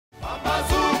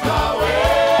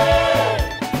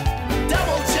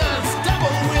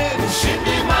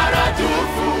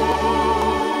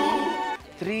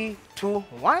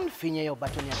321 finye hiyo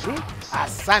button ya green.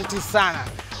 Asante sana.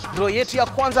 Draw yetu ya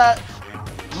kwanza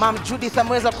Mam Judith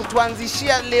ameweza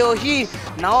kutuanzishia leo hii.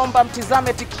 Naomba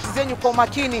mtizame tikiti zenyu kwa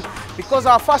makini because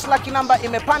our first lucky number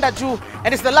imepanda juu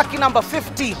and it's the lucky number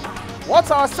 50.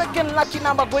 What's our second lucky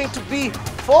number going to be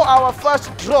for our first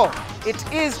draw?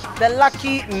 It is the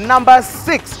lucky number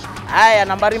 6. Haya,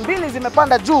 nambari mbili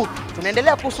zimepanda juu.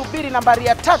 Tunaendelea kusubiri nambari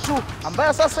ya 3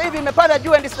 ambayo sasa hivi imepanda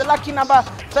juu and it's the lucky number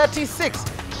 36.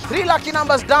 3 lucky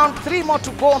numbers down, 3 more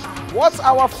to go. What's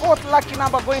our fourth lucky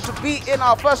number going to be in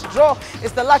our first draw?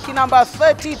 It's the lucky number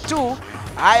 32.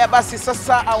 Haya basi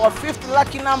sasa our fifth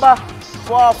lucky number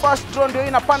for our first draw ndio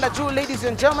inapanda juu, ladies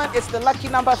and gentlemen. It's the lucky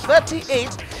number 38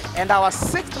 and our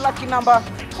sixth lucky number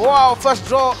for our first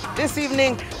draw this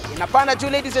evening inapanda juu,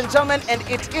 ladies and gentlemen, and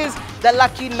it is the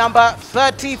lucky number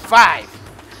 35.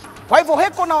 Kwa hivyo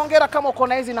heko naongera kama uko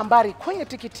na hizi nambari kwenye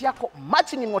tikiti yako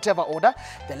matching in whatever order.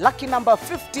 The lucky number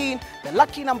 15, the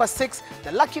lucky number 6,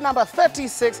 the lucky number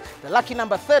 36, the lucky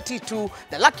number 32,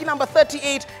 the lucky number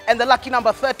 38 and the lucky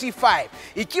number 35.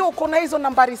 Ikiwa uko na hizo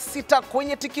nambari 6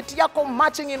 kwenye tikiti yako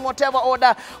matching in whatever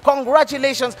order,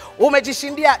 congratulations,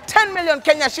 umejishindia 10 million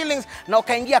Kenya shillings na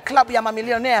ukaingia club ya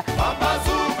mamilionea.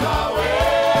 Pambazuka we.